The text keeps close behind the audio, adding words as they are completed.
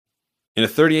In a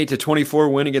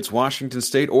 38-24 win against Washington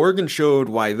State, Oregon showed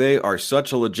why they are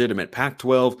such a legitimate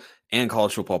Pac-12 and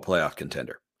college football playoff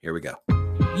contender. Here we go.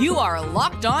 You are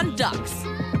Locked On Ducks,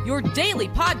 your daily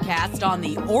podcast on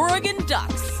the Oregon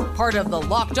Ducks, part of the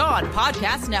Locked On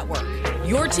Podcast Network,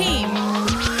 your team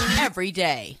every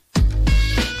day.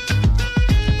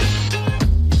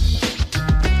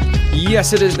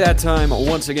 Yes, it is that time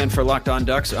once again for Locked On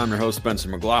Ducks. I'm your host, Spencer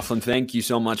McLaughlin. Thank you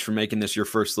so much for making this your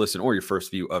first listen or your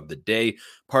first view of the day.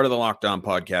 Part of the Locked On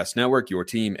Podcast Network, your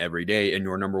team every day, and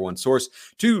your number one source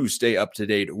to stay up to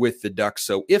date with the Ducks.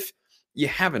 So if you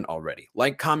haven't already,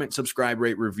 like, comment, subscribe,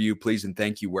 rate, review, please, and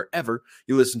thank you wherever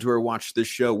you listen to or watch this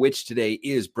show, which today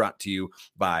is brought to you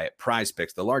by Prize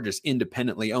Picks, the largest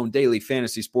independently owned daily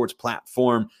fantasy sports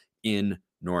platform in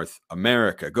North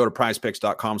America. Go to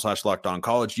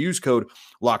prizepicks.com/lockedoncollege. Use code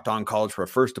LOCKEDONCollege for a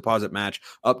first deposit match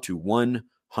up to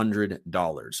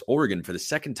 $100. Oregon, for the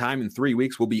second time in 3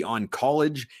 weeks, will be on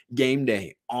College game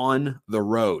day on the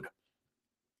road.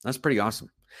 That's pretty awesome.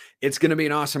 It's going to be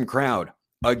an awesome crowd.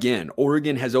 Again,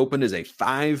 Oregon has opened as a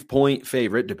 5-point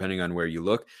favorite, depending on where you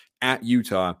look, at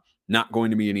Utah. Not going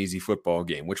to be an easy football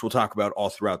game, which we'll talk about all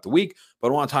throughout the week. But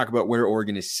I want to talk about where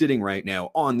Oregon is sitting right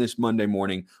now on this Monday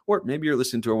morning, or maybe you're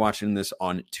listening to or watching this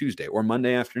on Tuesday or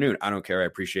Monday afternoon. I don't care. I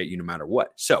appreciate you no matter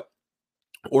what. So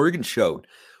Oregon showed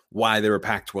why they were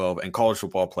Pac-12 and college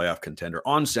football playoff contender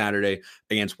on Saturday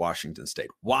against Washington State.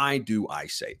 Why do I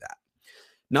say that?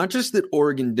 Not just that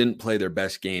Oregon didn't play their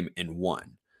best game and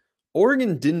won.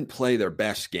 Oregon didn't play their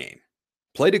best game.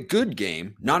 Played a good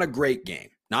game, not a great game.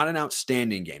 Not an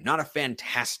outstanding game, not a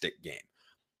fantastic game.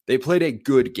 They played a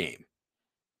good game.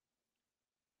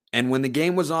 And when the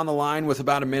game was on the line with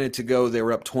about a minute to go, they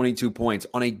were up 22 points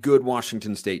on a good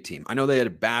Washington State team. I know they had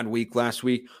a bad week last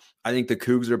week. I think the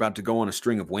Cougs are about to go on a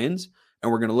string of wins, and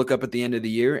we're going to look up at the end of the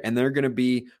year, and they're going to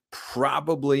be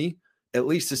probably at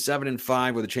least a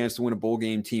 7-5 with a chance to win a bowl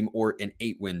game team or an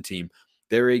 8-win team.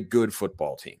 They're a good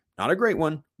football team. Not a great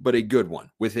one, but a good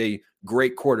one with a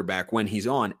great quarterback when he's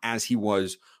on, as he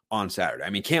was on Saturday.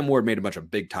 I mean, Cam Ward made a bunch of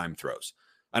big-time throws.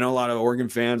 I know a lot of Oregon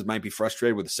fans might be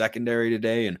frustrated with the secondary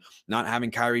today and not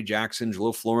having Kyrie Jackson,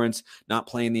 Jalil Florence not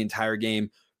playing the entire game.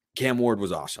 Cam Ward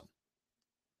was awesome,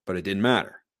 but it didn't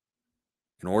matter.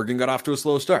 And Oregon got off to a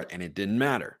slow start, and it didn't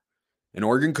matter. And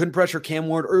Oregon couldn't pressure Cam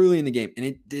Ward early in the game, and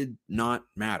it did not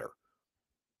matter.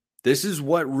 This is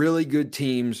what really good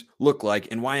teams look like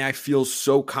and why I feel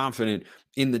so confident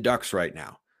in the Ducks right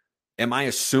now. Am I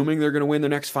assuming they're going to win the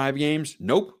next 5 games?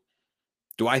 Nope.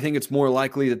 Do I think it's more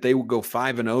likely that they will go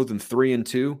 5-0 than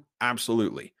 3-2?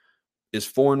 Absolutely. Is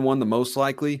 4-1 the most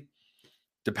likely?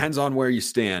 Depends on where you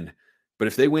stand. But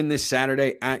if they win this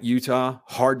Saturday at Utah,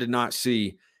 hard to not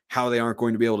see how they aren't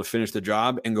going to be able to finish the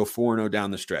job and go 4-0 down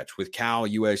the stretch with Cal,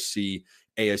 USC,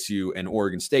 ASU, and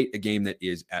Oregon State, a game that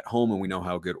is at home, and we know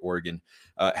how good Oregon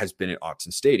has been at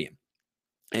Autzen Stadium.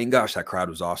 And gosh, that crowd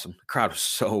was awesome. The crowd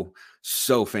was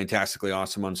so fantastically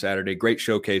awesome on Saturday. Great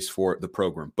showcase for the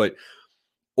program. But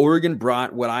Oregon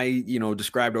brought what I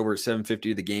described over at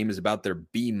 750 of the game is about their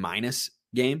B-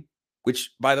 game,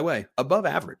 which, by the way, above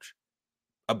average.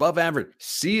 Above average.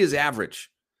 C is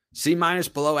average. C-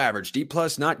 below average. D+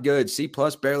 not good. C+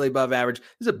 barely above average. This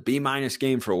is a B-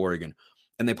 game for Oregon.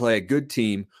 And they play a good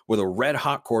team with a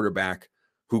red-hot quarterback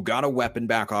who got a weapon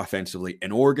back offensively,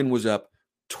 and Oregon was up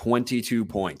 22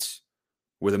 points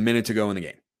with a minute to go in the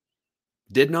game.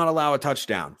 Did not allow a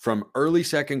touchdown from early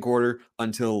second quarter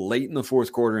until late in the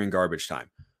fourth quarter in garbage time.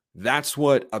 That's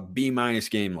what a B-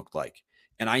 game looked like.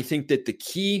 And I think that the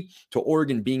key to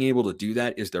Oregon being able to do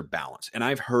that is their balance. And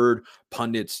I've heard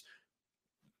pundits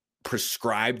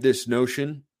prescribe this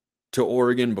notion to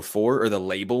Oregon before, or the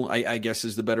label, I guess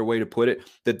is the better way to put it,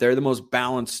 that they're the most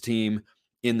balanced team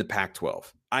in the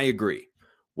Pac-12. I agree.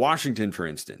 Washington, for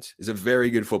instance, is a very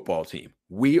good football team.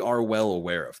 We are well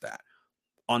aware of that.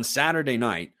 On Saturday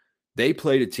night, they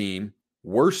played a team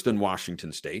worse than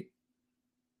Washington State.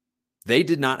 They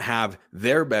did not have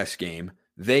their best game.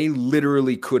 They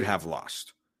literally could have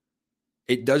lost.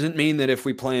 It doesn't mean that if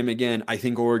we play them again, I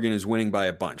think Oregon is winning by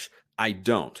a bunch. I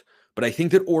don't. But I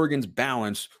think that Oregon's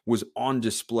balance was on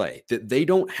display, that they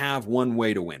don't have one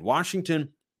way to win.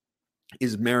 Washington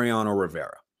is Mariano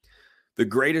Rivera, the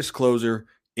greatest closer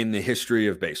in the history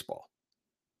of baseball.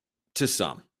 To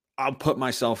some. I'll put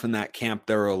myself in that camp.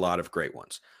 There are a lot of great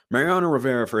ones. Mariano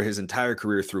Rivera, for his entire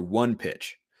career, threw one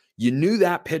pitch. You knew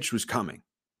that pitch was coming.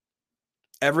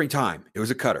 Every time. It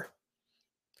was a cutter.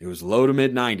 It was low to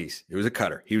mid-90s. It was a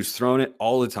cutter. He was throwing it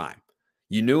all the time.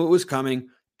 You knew it was coming.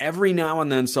 Every now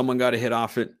and then someone got a hit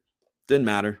off it. Didn't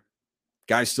matter.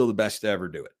 Guy's still the best to ever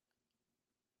do it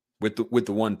with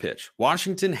the one pitch.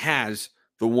 Washington has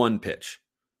the one pitch,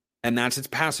 and that's its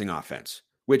passing offense,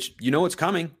 which it's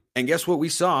coming. And guess what we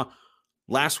saw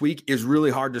last week is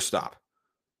really hard to stop.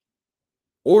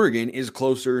 Oregon is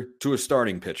closer to a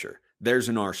starting pitcher. There's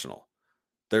an arsenal.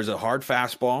 There's a hard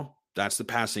fastball. That's the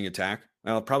passing attack.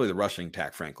 Well, probably the rushing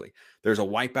attack, frankly. There's a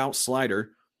wipeout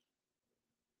slider,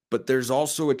 but there's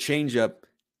also a changeup,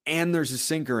 and there's a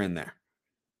sinker in there.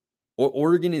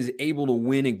 Oregon is able to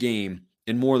win a game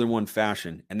in more than one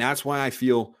fashion, and that's why I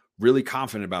feel really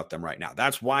confident about them right now.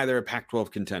 That's why they're a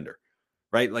Pac-12 contender,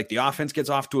 right? Like the offense gets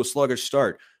off to a sluggish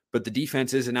start, but the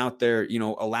defense isn't out there,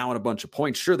 allowing a bunch of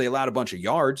points. Sure, they allowed a bunch of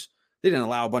yards. They didn't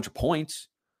allow a bunch of points.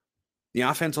 The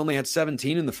offense only had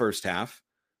 17 in the first half,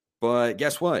 but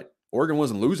guess what? Oregon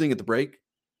wasn't losing at the break.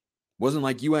 Wasn't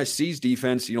like USC's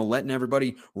defense, letting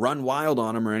everybody run wild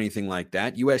on them or anything like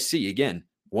that. USC, again,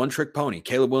 one-trick pony.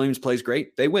 Caleb Williams plays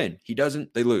great. They win. He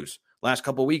doesn't. They lose. Last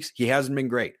couple of weeks, he hasn't been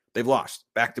great. They've lost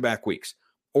back-to-back weeks.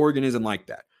 Oregon isn't like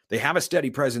that. They have a steady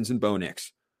presence in Bo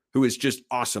Nix, who is just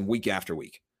awesome week after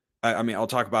week. I mean, I'll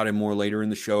talk about him more later in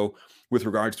the show with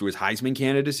regards to his Heisman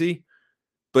candidacy.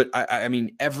 But, I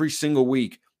mean, every single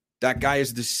week, that guy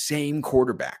is the same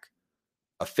quarterback.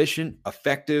 Efficient,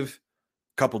 effective,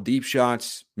 couple deep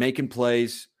shots, making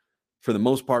plays, for the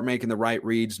most part, making the right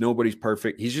reads. Nobody's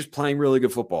perfect. He's just playing really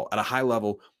good football at a high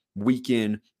level week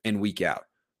in and week out.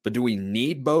 But do we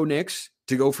need Bo Nix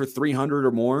to go for 300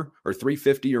 or more or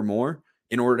 350 or more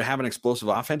in order to have an explosive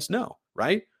offense? No,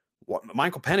 right?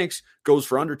 Michael Penix goes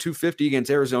for under 250 against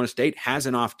Arizona State, has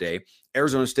an off day.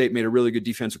 Arizona State made a really good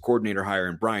defensive coordinator hire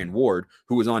in Brian Ward,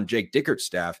 who was on Jake Dickert's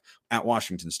staff at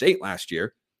Washington State last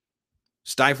year.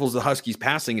 Stifles the Huskies'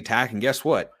 passing attack, and guess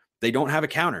what? They don't have a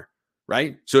counter,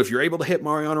 right? So if you're able to hit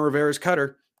Mariano Rivera's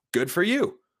cutter, good for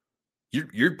you.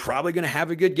 You're probably going to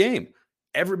have a good game.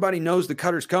 Everybody knows the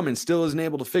cutter's coming, still isn't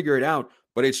able to figure it out,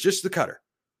 but it's just the cutter.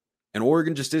 And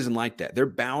Oregon just isn't like that. They're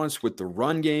balanced with the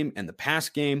run game and the pass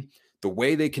game, the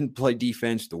way they can play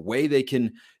defense, the way they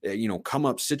can, come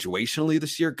up situationally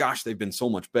this year. Gosh, they've been so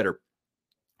much better,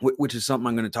 which is something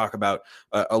I'm going to talk about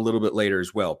a little bit later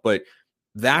as well. But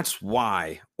that's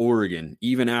why Oregon,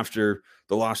 even after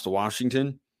the loss to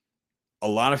Washington, a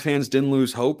lot of fans didn't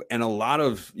lose hope, and a lot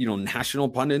of national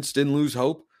pundits didn't lose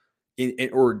hope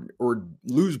or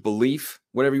lose belief,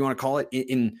 whatever you want to call it,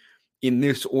 in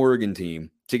this Oregon team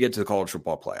to get to the college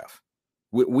football playoff.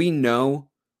 We know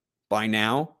by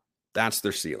now that's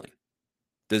their ceiling.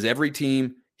 Does every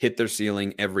team hit their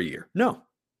ceiling every year? No,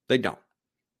 they don't.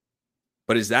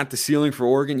 But is that the ceiling for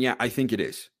Oregon? Yeah, I think it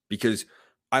is, because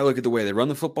I look at the way they run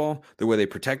the football, the way they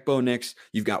protect Bo Nix.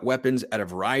 You've got weapons at a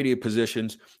variety of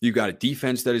positions. You've got a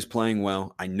defense that is playing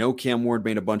well. I know Cam Ward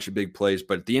made a bunch of big plays,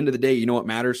 but at the end of the day, you know what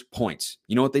matters? Points.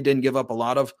 You know what they didn't give up a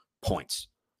lot of? Points.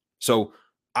 So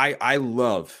I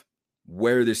love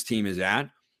where this team is at,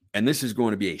 and this is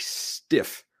going to be a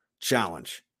stiff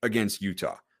challenge against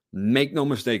Utah. Make no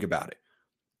mistake about it.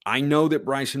 I know that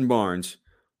Bryson Barnes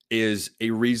is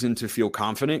a reason to feel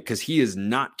confident because he is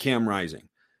not Cam Rising.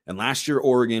 And last year,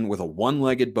 Oregon, with a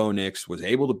one-legged Bo Nix, was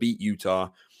able to beat Utah,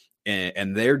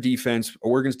 and their defense,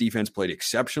 Oregon's defense, played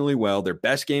exceptionally well. Their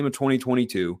best game of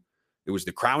 2022, it was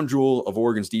the crown jewel of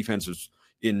Oregon's defenses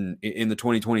in the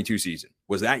 2022 season,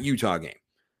 was that Utah game.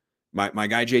 My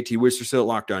guy JT Wistersill at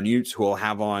Locked On Utes, who I'll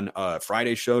have on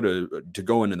Friday's show to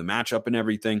go into the matchup and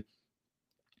everything,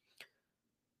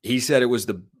 he said it was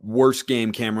the worst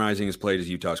game Cam Rising has played as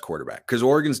Utah's quarterback because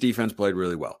Oregon's defense played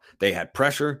really well. They had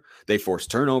pressure. They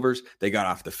forced turnovers. They got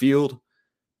off the field.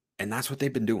 And that's what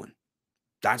they've been doing.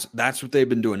 That's what they've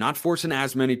been doing. Not forcing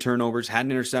as many turnovers. Had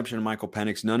an interception of Michael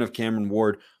Penix. None of Cameron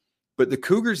Ward. But the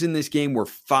Cougars in this game were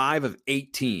 5 of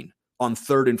 18 on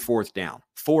 3rd and 4th down.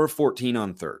 4 of 14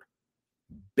 on 3rd.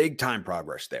 Big time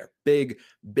progress there. Big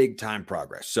time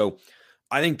progress. So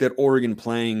I think that Oregon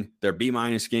playing their B-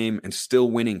 game and still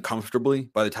winning comfortably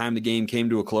by the time the game came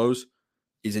to a close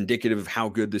is indicative of how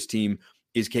good this team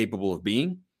is capable of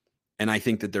being. And I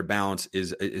think that their balance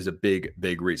is a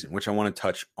big reason, which I want to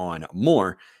touch on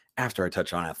more after I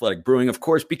touch on Athletic Brewing, of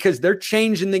course, because they're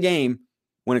changing the game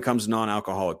when it comes to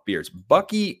non-alcoholic beers.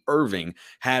 Bucky Irving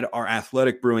had our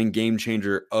Athletic Brewing game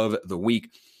changer of the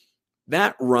week.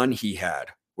 That run he had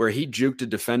where he juked a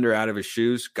defender out of his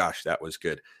shoes, gosh, that was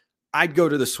good. I'd go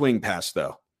to the swing pass,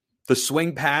 though. The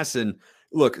swing pass, and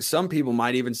look, some people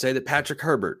might even say that Patrick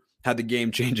Herbert had the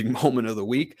game-changing moment of the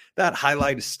week. That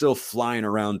highlight is still flying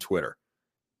around Twitter.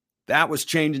 That was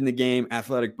changing the game.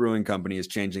 Athletic Brewing Company is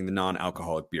changing the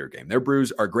non-alcoholic beer game. Their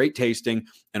brews are great tasting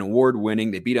and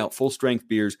award-winning. They beat out full-strength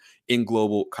beers in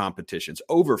global competitions.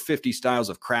 Over 50 styles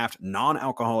of craft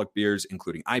non-alcoholic beers,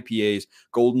 including IPAs,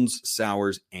 Goldens,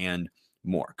 Sours, and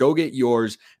more. Go get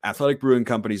yours. Athletic Brewing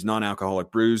Company's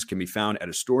non-alcoholic brews can be found at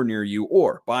a store near you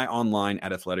or buy online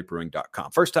at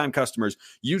athleticbrewing.com. First-time customers,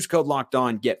 use code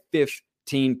LOCKEDON, get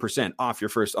 15% off your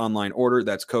first online order.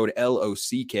 That's code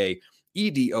LOCKEDON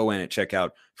at checkout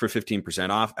for 15%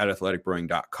 off at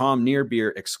athleticbrewing.com. Near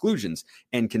beer exclusions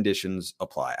and conditions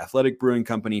apply. Athletic Brewing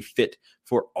Company, fit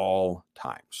for all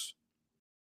times.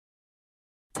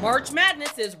 March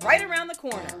Madness is right around the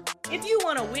corner. If you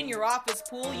want to win your office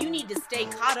pool, you need to stay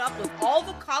caught up with all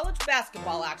the college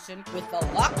basketball action with the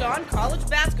Locked On College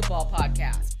Basketball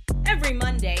Podcast. Every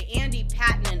Monday, Andy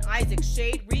Patton and Isaac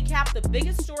Shade recap the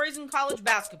biggest stories in college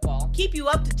basketball, keep you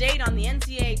up to date on the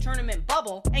NCAA tournament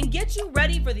bubble, and get you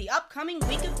ready for the upcoming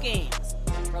week of games.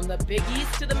 From the Big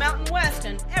East to the Mountain West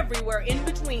and everywhere in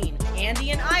between,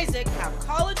 Andy and Isaac have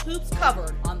college hoops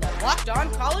covered on the Locked On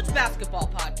College Basketball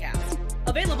Podcast.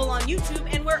 Available on YouTube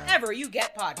and wherever you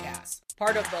get podcasts.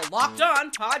 Part of the Locked On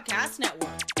Podcast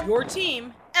Network. Your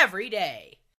team every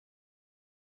day.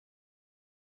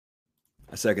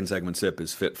 A second segment sip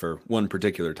is fit for one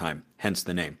particular time, hence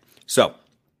the name. So,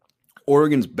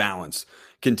 Oregon's balance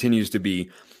continues to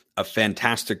be a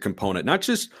fantastic component. Not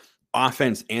just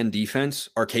offense and defense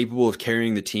are capable of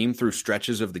carrying the team through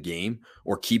stretches of the game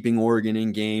or keeping Oregon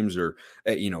in games or,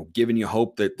 giving you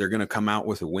hope that they're going to come out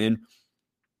with a win.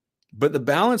 But the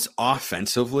balance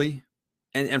offensively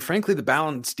and frankly, the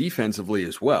balance defensively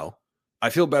as well. I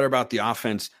feel better about the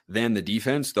offense than the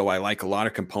defense, though I like a lot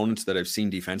of components that I've seen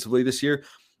defensively this year.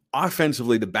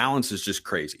 Offensively, the balance is just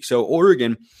crazy. So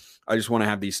Oregon, I just want to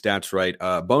have these stats right.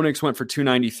 Bo Nix went for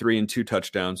 293 and 2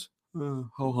 touchdowns.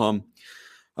 Ho-hum.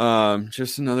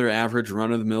 Just another average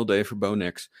run-of-the-mill day for Bo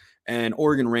Nix. And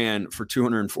Oregon ran for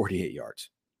 248 yards.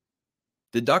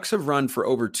 The Ducks have run for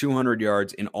over 200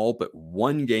 yards in all but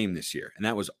one game this year, and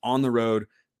that was on the road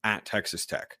at Texas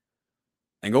Tech.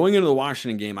 And going into the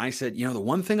Washington game, I said, the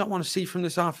one thing I want to see from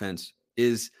this offense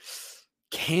is,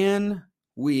 can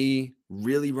we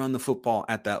really run the football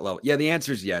at that level? Yeah, the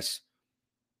answer is yes.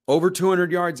 Over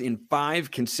 200 yards in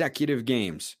 5 consecutive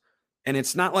games. And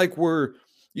it's not like we're,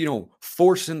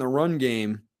 forcing the run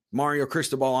game, Mario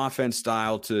Cristobal offense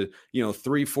style to,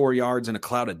 3-4 yards in a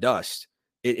cloud of dust.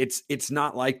 It's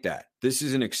not like that. This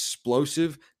is an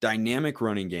explosive, dynamic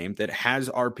running game that has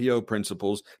RPO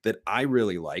principles that I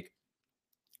really like.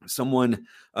 Someone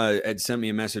had sent me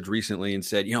a message recently and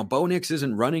said, Bo Nix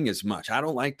isn't running as much. I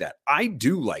don't like that. I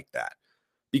do like that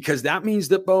because that means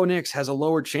that Bo Nix has a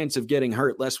lower chance of getting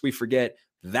hurt, lest we forget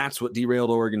that's what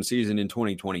derailed Oregon season in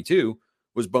 2022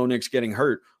 was Bo Nix getting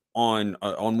hurt on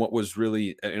what was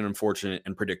really an unfortunate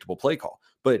and predictable play call.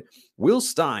 But Will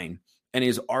Stein and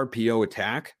his RPO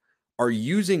attack are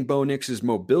using Bo Nix's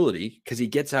mobility because he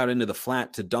gets out into the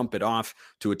flat to dump it off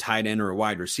to a tight end or a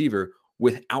wide receiver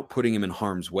without putting him in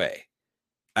harm's way.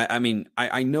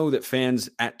 I know that fans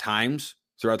at times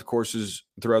throughout the course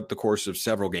of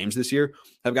several games this year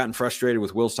have gotten frustrated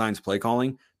with Will Stein's play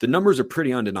calling. The numbers are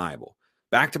pretty undeniable.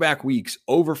 Back-to-back weeks,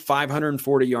 over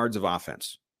 540 yards of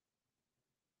offense.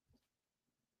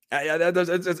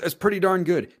 That's pretty darn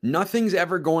good. Nothing's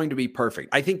ever going to be perfect.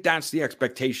 I think that's the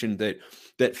expectation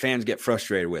that fans get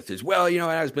frustrated with is, it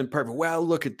has been perfect. Well,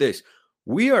 look at this.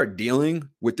 We are dealing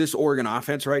with this Oregon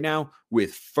offense right now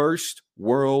with first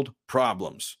world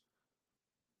problems.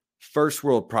 First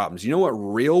world problems. You know what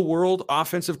real world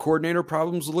offensive coordinator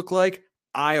problems look like?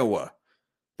 Iowa.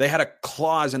 They had a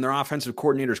clause in their offensive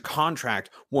coordinator's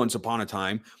contract once upon a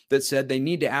time that said they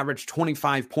need to average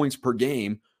 25 points per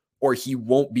game or he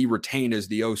won't be retained as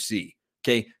the OC.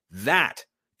 Okay, that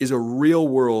is a real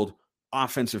world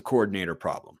offensive coordinator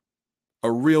problem.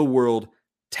 A real world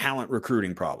talent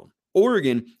recruiting problem.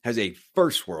 Oregon has a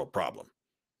first world problem.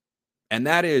 And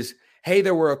that is, hey,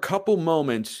 there were a couple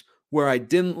moments where I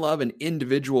didn't love an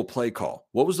individual play call.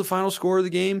 What was the final score of the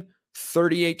game?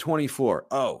 38-24.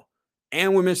 Oh,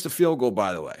 and we missed a field goal,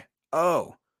 by the way.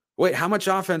 Oh, wait, how much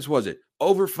offense was it?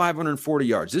 Over 540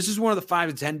 yards. This is one of the 5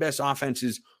 to 10 best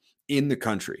offenses in the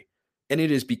country. And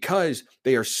it is because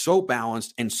they are so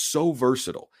balanced and so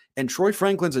versatile. And Troy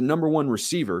Franklin's a number 1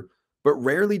 receiver, but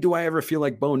rarely do I ever feel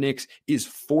like Bo Nix is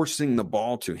forcing the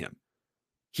ball to him.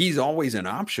 He's always an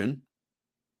option,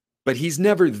 but he's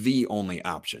never the only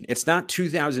option. It's not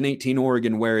 2018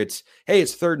 Oregon where it's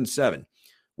 3rd and 7.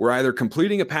 We're either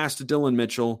completing a pass to Dylan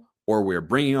Mitchell or we're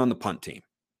bringing on the punt team.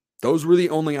 Those were the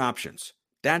only options.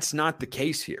 That's not the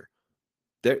case here.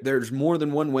 There's more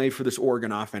than one way for this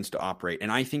Oregon offense to operate,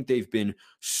 and I think they've been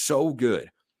so good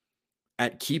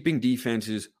at keeping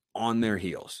defenses on their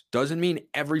heels. Doesn't mean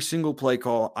every single play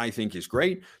call I think is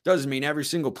great. Doesn't mean every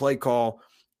single play call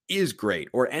is great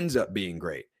or ends up being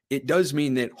great. It does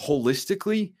mean that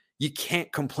holistically, You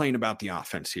can't complain about the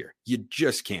offense here. You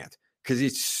just can't, because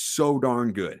it's so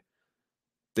darn good.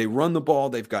 They run the ball.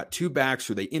 They've got two backs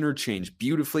who they interchange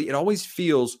beautifully. It always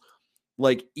feels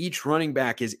like each running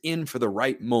back is in for the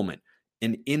right moment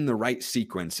and in the right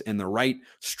sequence and the right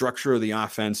structure of the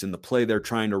offense and the play they're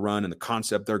trying to run and the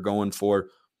concept they're going for.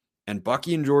 And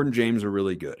Bucky and Jordan James are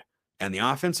really good. And the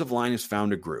offensive line has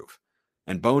found a groove.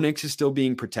 And Bo Nix is still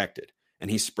being protected. And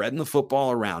he's spreading the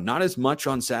football around. Not as much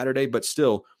on Saturday, but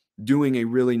still doing a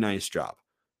really nice job.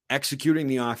 Executing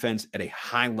the offense at a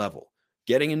high level.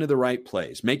 Getting into the right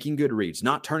plays. Making good reads.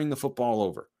 Not turning the football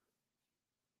over.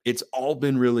 It's all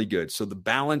been really good. So the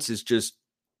balance is just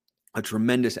a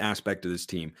tremendous aspect of this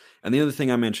team. And the other thing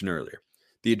I mentioned earlier,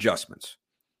 the adjustments.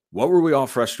 What were we all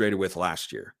frustrated with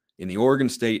last year in the Oregon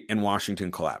State and Washington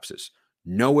collapses?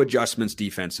 No adjustments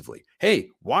defensively. Hey,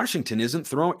 Washington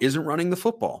isn't running the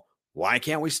football. Why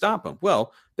can't we stop them?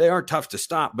 Well, they are tough to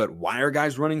stop, but why are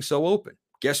guys running so open?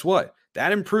 Guess what?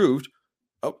 That improved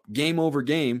game over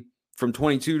game from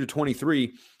 22 to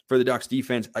 23 for the Ducks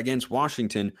defense against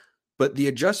Washington. But the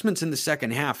adjustments in the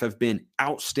second half have been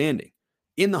outstanding.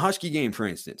 In the Husky game, for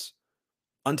instance,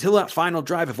 until that final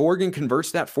drive, if Oregon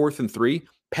converts that 4th and 3,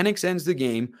 Penix ends the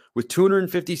game with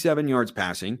 257 yards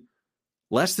passing,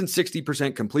 less than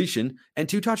 60% completion, and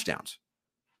 2 touchdowns.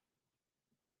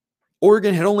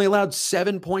 Oregon had only allowed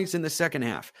 7 points in the second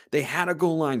half. They had a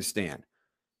goal line stand.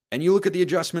 And you look at the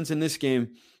adjustments in this game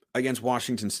against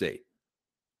Washington State.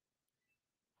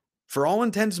 For all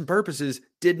intents and purposes,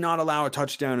 did not allow a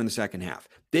touchdown in the second half.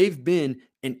 They've been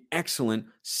an excellent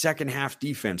second half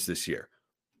defense this year.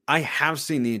 I have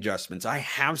seen the adjustments. I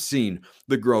have seen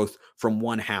the growth from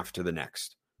one half to the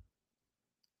next.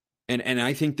 And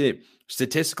I think that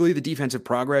statistically, the defensive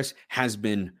progress has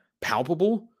been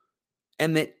palpable,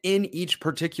 and that in each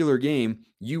particular game,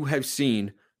 you have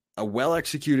seen a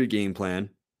well-executed game plan,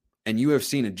 and you have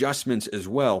seen adjustments as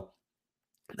well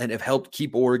that have helped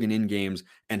keep Oregon in games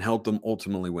and help them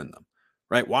ultimately win them,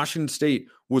 right? Washington State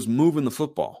was moving the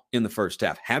football in the first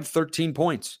half, had 13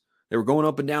 points. They were going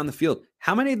up and down the field.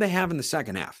 How many did they have in the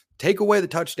second half? Take away the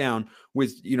touchdown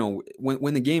with,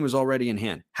 when the game is already in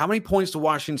hand. How many points did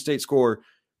Washington State score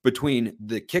between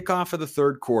the kickoff of the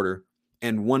third quarter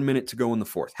and 1 minute to go in the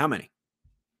fourth? How many?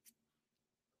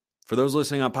 For those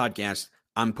listening on podcast,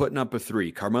 I'm putting up a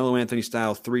 3. Carmelo Anthony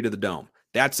style 3 to the dome.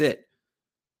 That's it.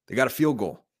 They got a field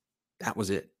goal. That was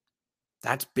it.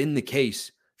 That's been the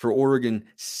case for Oregon's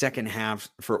second halves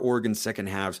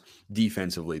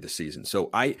defensively this season. So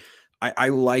I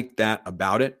like that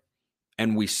about it.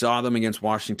 And we saw them against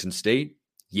Washington State.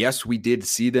 Yes, we did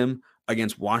see them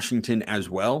against Washington as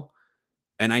well.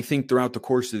 And I think throughout the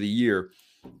course of the year,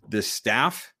 the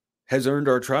staff has earned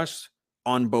our trust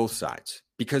on both sides,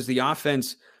 because the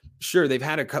offense, sure, they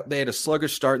had a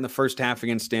sluggish start in the first half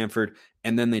against Stanford,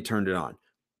 and then they turned it on.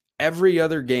 Every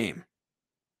other game,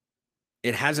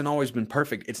 it hasn't always been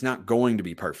perfect. It's not going to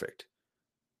be perfect.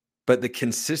 But the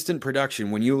consistent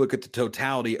production, when you look at the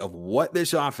totality of what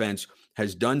this offense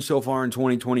has done so far in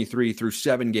 2023 through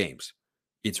 7 games,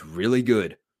 it's really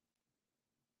good.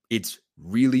 It's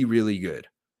really, really good.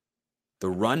 The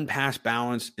run-pass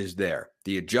balance is there.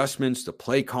 The adjustments, the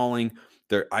play calling,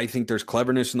 I think there's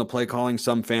cleverness in the play calling.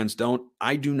 Some fans don't.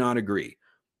 I do not agree.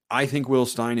 I think Will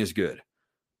Stein is good.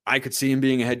 I could see him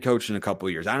being a head coach in a couple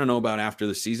of years. I don't know about after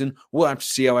the season. We'll have to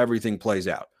see how everything plays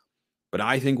out. But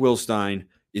I think Will Stein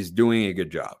is doing a good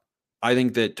job. I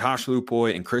think that Tosh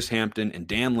Lupoy and Chris Hampton and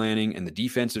Dan Lanning and the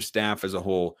defensive staff as a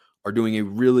whole are doing a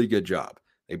really good job.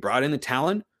 They brought in the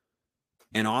talent,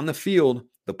 and on the field,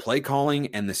 the play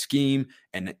calling and the scheme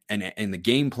and the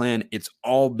game plan, it's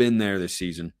all been there this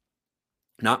season.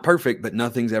 Not perfect, but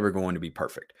nothing's ever going to be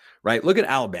perfect, right? Look at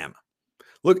Alabama.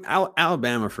 Look,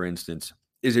 Alabama, for instance,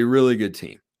 is a really good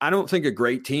team. I don't think a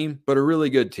great team, but a really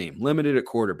good team, limited at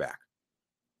quarterback.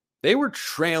 They were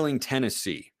trailing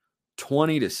Tennessee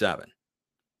 20-7.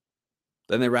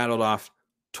 Then they rattled off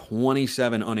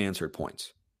 27 unanswered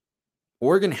points.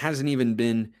 Oregon hasn't even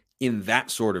been in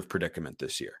that sort of predicament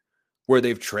this year, where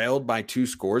they've trailed by 2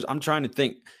 scores. I'm trying to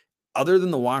think, other than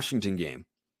the Washington game,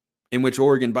 in which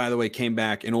Oregon, by the way, came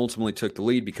back and ultimately took the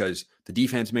lead because the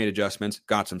defense made adjustments,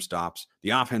 got some stops.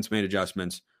 The offense made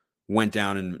adjustments, went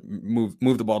down and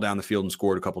moved the ball down the field and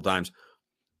scored a couple times.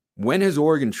 When has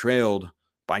Oregon trailed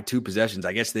by 2 possessions?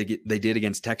 I guess they did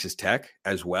against Texas Tech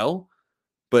as well.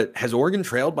 But has Oregon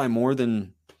trailed by more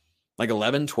than like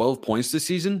 11, 12 points this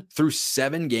season through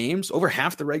 7 games, over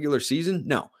half the regular season?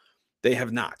 No, they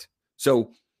have not.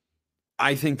 So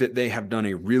I think that they have done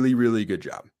a really, really good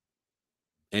job.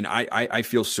 And I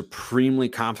feel supremely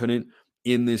confident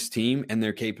in this team and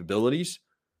their capabilities.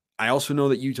 I also know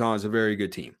that Utah is a very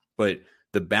good team. But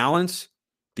the balance,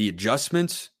 the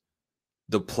adjustments,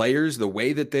 the players, the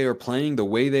way that they are playing, the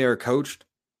way they are coached,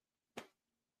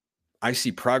 I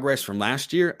see progress from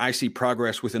last year. I see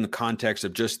progress within the context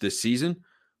of just this season,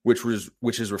 which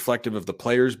is reflective of the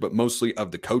players, but mostly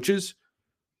of the coaches.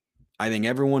 I think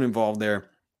everyone involved there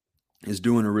is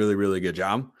doing a really, really good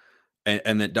job.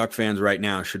 And that Duck fans right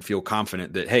now should feel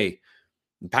confident that, hey,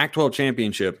 the Pac-12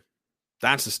 championship,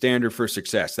 that's the standard for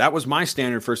success. That was my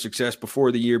standard for success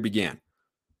before the year began.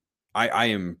 I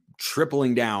am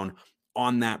tripling down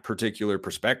on that particular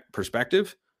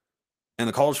perspective. And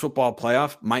the college football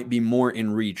playoff might be more in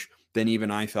reach than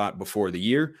even I thought before the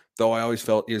year, though I always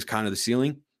felt is kind of the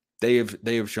ceiling. They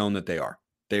have shown that they are.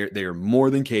 They are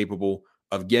more than capable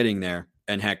of getting there.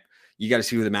 And heck, you got to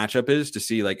see who the matchup is to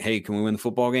see, like, hey, can we win the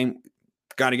football game?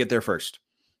 Got to get there first.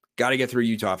 Got to get through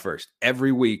Utah first.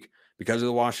 Every week, because of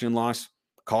the Washington loss,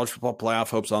 college football playoff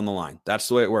hope's on the line. That's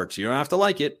the way it works. You don't have to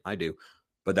like it. I do.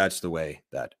 But that's the way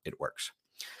that it works.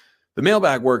 The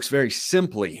mailbag works very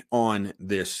simply on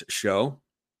this show.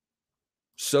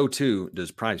 So too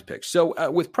does Prize Picks. So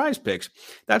with Prize Picks,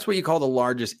 that's what you call the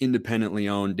largest independently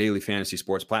owned daily fantasy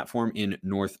sports platform in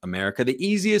North America. The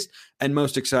easiest and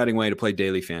most exciting way to play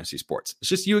daily fantasy sports. It's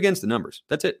just you against the numbers.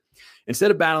 That's it.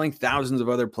 Instead of battling thousands of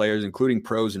other players, including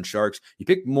pros and sharks, you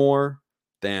pick more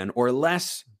than or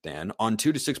less than on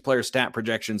 2 to 6 player stat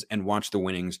projections and watch the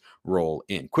winnings roll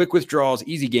in. Quick withdrawals,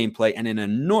 easy gameplay, and an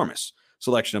enormous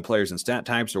selection of players and stat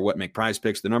types are what make Prize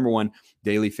Picks the #1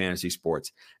 daily fantasy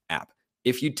sports app.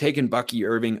 If you'd taken Bucky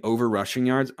Irving over rushing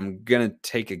yards, I'm going to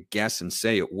take a guess and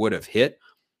say it would have hit.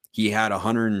 He had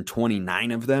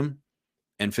 129 of them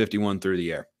and 51 through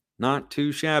the air. Not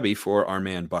too shabby for our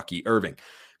man Bucky Irving.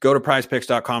 Go to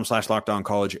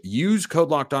prizepicks.com/lockedoncollege. Use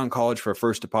code LockedOnCollege for a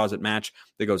first deposit match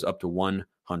that goes up to $100.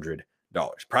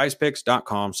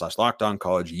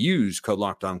 Prizepicks.com/lockedoncollege. Use code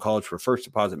LockedOnCollege for a first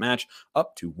deposit match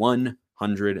up to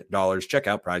 $100. Check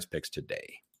out Prize Picks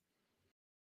today.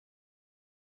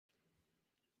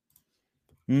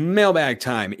 Mailbag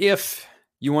time. If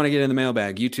you want to get in the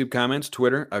mailbag, YouTube comments,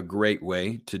 Twitter, a great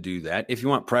way to do that. If you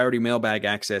want priority mailbag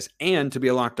access and to be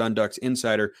a Locked On Ducks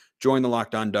insider, join the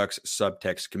Locked On Ducks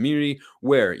subtext community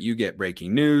where you get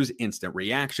breaking news, instant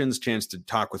reactions, chance to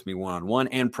talk with me one-on-one,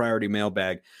 and priority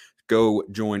mailbag. Go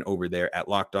join over there at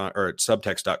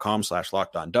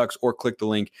subtext.com/LockedOnDucks or click the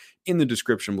link in the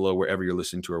description below wherever you're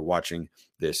listening to or watching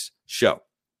this show.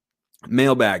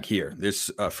 Mailbag here. This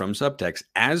from Subtext,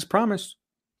 as promised.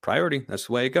 Priority. That's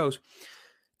the way it goes.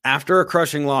 After a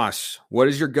crushing loss, what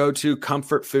is your go-to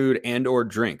comfort food and or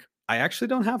drink? I actually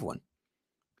don't have one.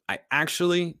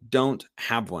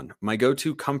 My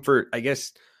go-to comfort, I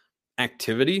guess,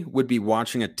 activity would be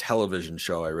watching a television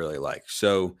show I really like.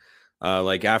 So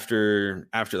like after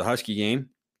the Husky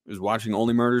game, I was watching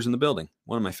Only Murders in the Building,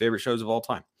 one of my favorite shows of all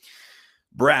time.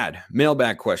 Brad,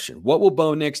 mailbag question. What will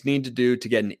Bo Nix need to do to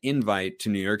get an invite to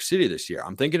New York City this year?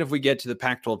 I'm thinking if we get to the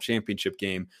Pac-12 championship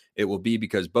game, it will be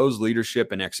because Bo's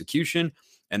leadership and execution,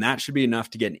 and that should be enough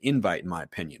to get an invite, in my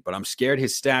opinion. But I'm scared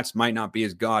his stats might not be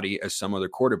as gaudy as some other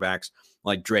quarterbacks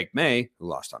like Drake May, who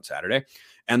lost on Saturday,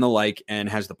 and the like, and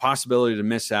has the possibility to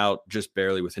miss out just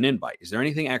barely with an invite. Is there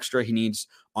anything extra he needs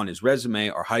on his resume?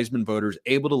 Are Heisman voters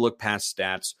able to look past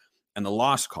stats and the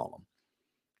loss column?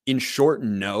 In short,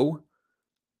 no.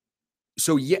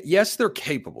 So yes, they're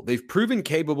capable. They've proven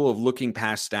capable of looking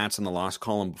past stats in the loss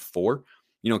column before.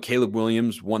 You know, Caleb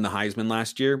Williams won the Heisman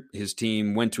last year. His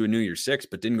team went to a New Year's Six,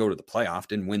 but didn't go to the playoff,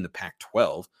 didn't win the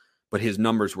Pac-12. But his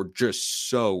numbers were just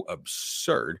so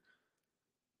absurd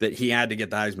that he had to get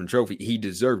the Heisman Trophy. He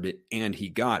deserved it, and he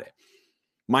got it.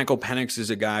 Michael Penix is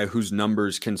a guy whose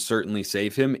numbers can certainly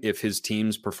save him if his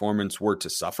team's performance were to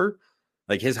suffer.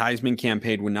 Like, his Heisman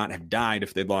campaign would not have died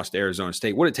if they'd lost to Arizona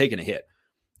State. Would have taken a hit.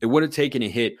 It would have taken a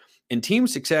hit, and team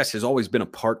success has always been a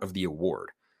part of the award.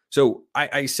 So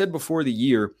I said before the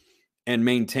year and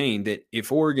maintained that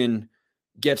if Oregon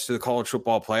gets to the college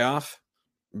football playoff,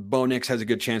 Bo Nix has a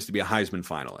good chance to be a Heisman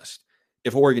finalist.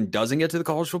 If Oregon doesn't get to the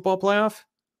college football playoff,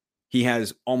 he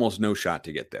has almost no shot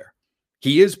to get there.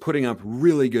 He is putting up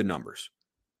really good numbers.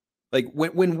 Like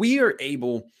when we are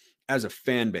able as a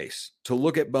fan base to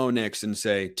look at Bo Nix and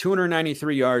say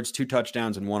 293 yards, 2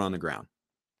 touchdowns, and 1 on the ground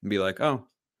and be like, oh,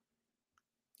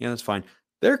 yeah, that's fine.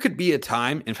 There could be a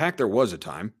time, in fact, there was a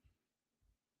time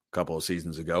a couple of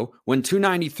seasons ago when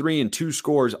 293 and 2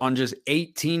 scores on just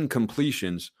 18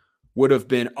 completions would have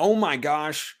been, oh my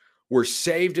gosh, we're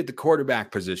saved at the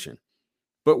quarterback position.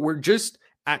 But we're just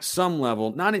at some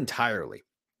level, not entirely,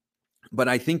 but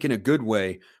I think in a good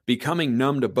way, becoming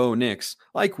numb to Bo Nix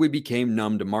like we became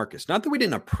numb to Marcus. Not that we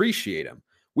didn't appreciate him.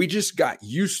 We just got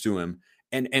used to him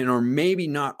and are maybe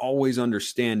not always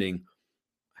understanding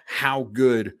how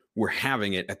good we're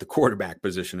having it at the quarterback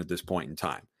position at this point in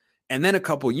time. And then a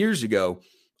couple years ago,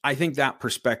 I think that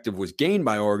perspective was gained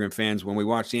by Oregon fans when we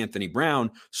watched Anthony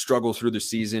Brown struggle through the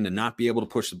season and not be able to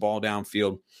push the ball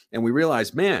downfield. And we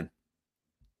realized, man,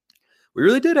 we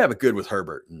really did have it good with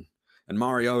Herbert and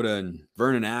Mariota and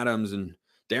Vernon Adams and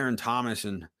Darren Thomas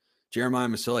and Jeremiah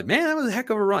Masoli. Man, that was a heck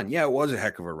of a run. Yeah, it was a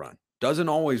heck of a run. Doesn't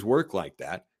always work like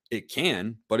that. It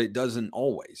can, but it doesn't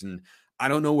always. And I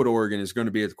don't know what Oregon is going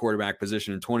to be at the quarterback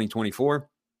position in 2024.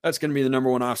 That's going to be the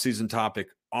number one offseason topic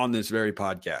on this very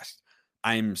podcast.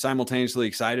 I'm simultaneously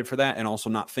excited for that and also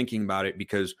not thinking about it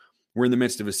because we're in the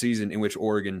midst of a season in which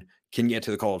Oregon can get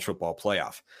to the college football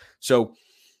playoff. So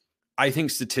I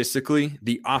think statistically,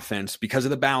 the offense, because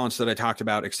of the balance that I talked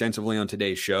about extensively on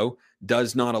today's show,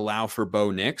 does not allow for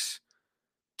Bo Nix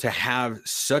to have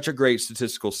such a great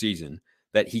statistical season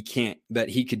that he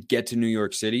could get to New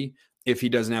York City if he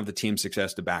doesn't have the team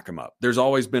success to back him up. There's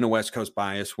always been a West Coast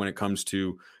bias when it comes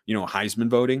to, Heisman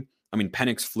voting. I mean,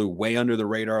 Penix flew way under the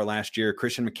radar last year.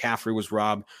 Christian McCaffrey was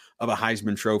robbed of a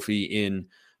Heisman Trophy in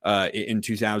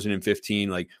 2015.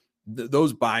 Like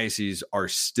those biases are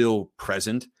still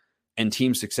present, and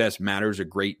team success matters a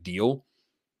great deal.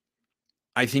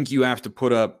 I think you have to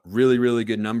put up really, really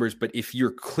good numbers. But if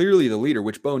you're clearly the leader,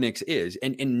 which Bo Nix is,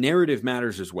 and narrative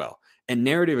matters as well, and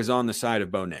narrative is on the side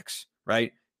of Bo Nix,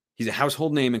 right? He's a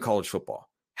household name in college football,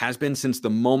 has been since the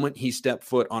moment he stepped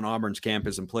foot on Auburn's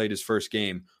campus and played his first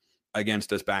game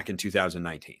against us back in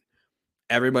 2019.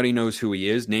 Everybody knows who he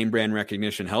is. Name brand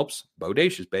recognition helps.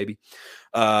 Bodacious, baby.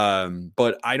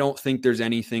 But I don't think there's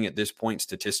anything at this point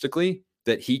statistically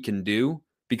that he can do,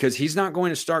 because he's not going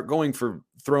to start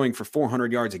throwing for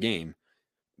 400 yards a game.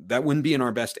 That wouldn't be in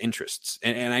our best interests.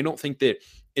 And I don't think that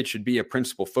it should be a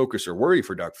principal focus or worry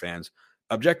for Duck fans.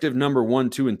 Objective number 1,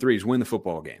 2, and 3 is win the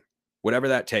football game. Whatever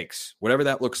that takes, whatever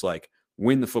that looks like,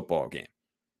 win the football game.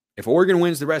 If Oregon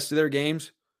wins the rest of their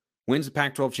games, wins the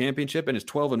Pac-12 championship, and is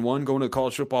 12-1 going to the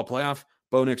college football playoff,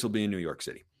 Bo Nix will be in New York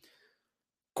City.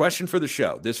 Question for the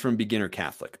show. This from Beginner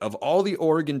Catholic. Of all the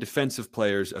Oregon defensive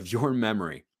players of your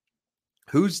memory,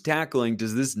 whose tackling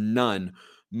does this none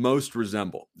most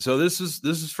resemble? So this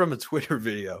is from a Twitter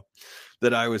video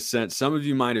that I was sent. Some of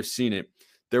you might have seen it.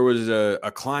 There was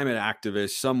a climate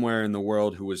activist somewhere in the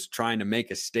world who was trying to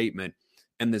make a statement,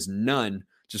 and this nun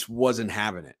just wasn't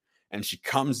having it. And she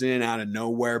comes in out of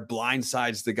nowhere,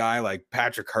 blindsides the guy like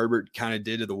Patrick Herbert kind of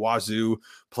did to the Wazoo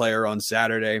player on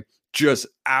Saturday, just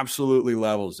absolutely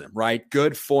levels him, right?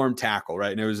 Good form tackle,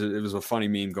 right? And it was a funny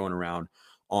meme going around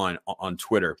on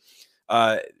Twitter.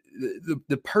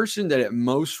 The person that it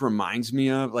most reminds me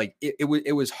of, like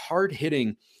it was hard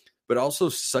hitting, but also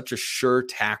such a sure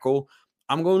tackle.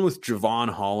 I'm going with Javon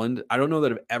Holland. I don't know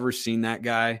that I've ever seen that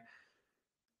guy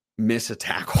miss a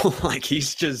tackle. Like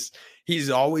he's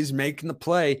always making the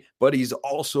play, but he's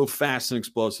also fast and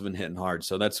explosive and hitting hard.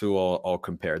 So that's who I'll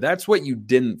compare. That's what you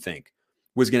didn't think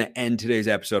was going to end today's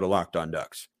episode of Locked On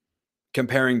Ducks,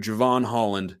 comparing Javon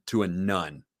Holland to a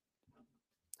nun.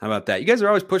 How about that? You guys are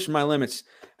always pushing my limits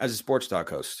as a sports talk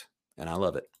host, and I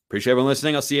love it. Appreciate everyone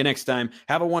listening. I'll see you next time.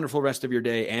 Have a wonderful rest of your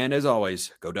day, and as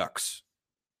always, go Ducks.